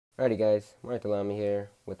Alrighty guys, Martha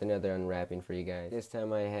here with another unwrapping for you guys. This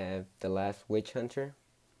time I have The Last Witch Hunter.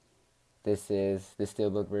 This is the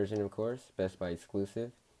Steelbook version, of course, Best Buy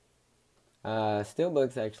exclusive.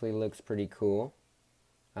 Steelbooks actually looks pretty cool.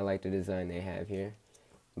 I like the design they have here.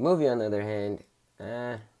 The movie, on the other hand,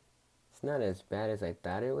 it's not as bad as I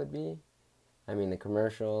thought it would be. I mean, the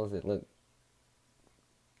commercials, it looked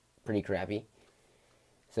pretty crappy.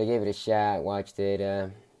 So I gave it a shot, watched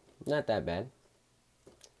it, not that bad.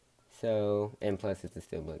 So, and plus it's a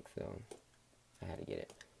Steelbook, so I had to get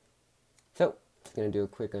it. So, just going to do a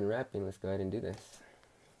quick unwrapping. Let's go ahead and do this.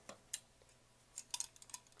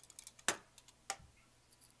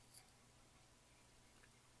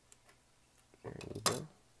 There you go.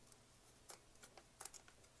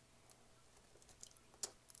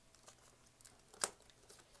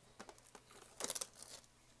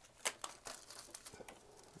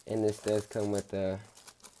 And this does come with the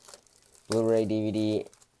Bluray DVD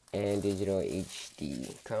and Digital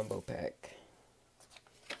HD combo pack.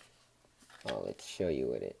 Let's show you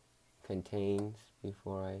what it contains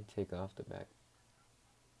before I take off the back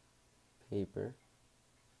paper.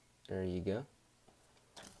 There you go.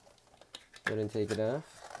 Go ahead and take it off.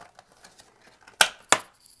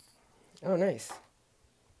 Oh, nice.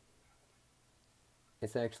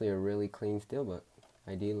 It's actually a really clean Steelbook.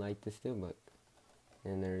 I do like the Steelbook.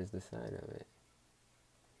 And there's the side of it.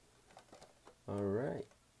 Alright.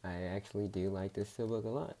 I actually do like this Steelbook a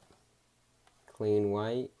lot. Clean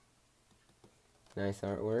white. Nice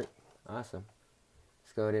artwork. Awesome.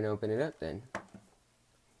 Let's go ahead and open it up then. Now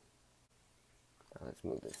let's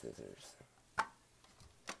move the scissors.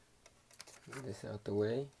 Move this out the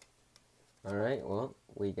way. Alright, well,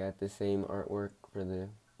 we got the same artwork for the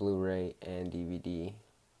Blu-ray and DVD.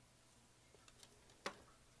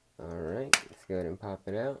 Alright, let's go ahead and pop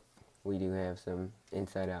it out. We do have some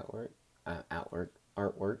inside artwork.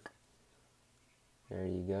 There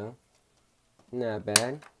you go. Not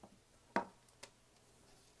bad.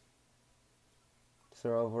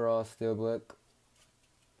 So overall, Steelbook,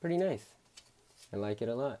 pretty nice. I like it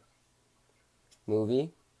a lot.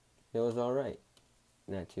 Movie, it was alright.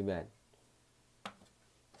 Not too bad.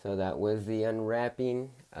 So that was the unwrapping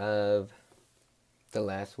of The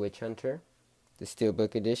Last Witch Hunter, the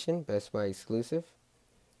Steelbook edition, Best Buy exclusive.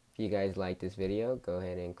 If you guys like this video, go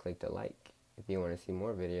ahead and click the like. If you want to see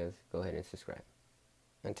more videos, go ahead and subscribe.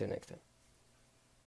 Until next time.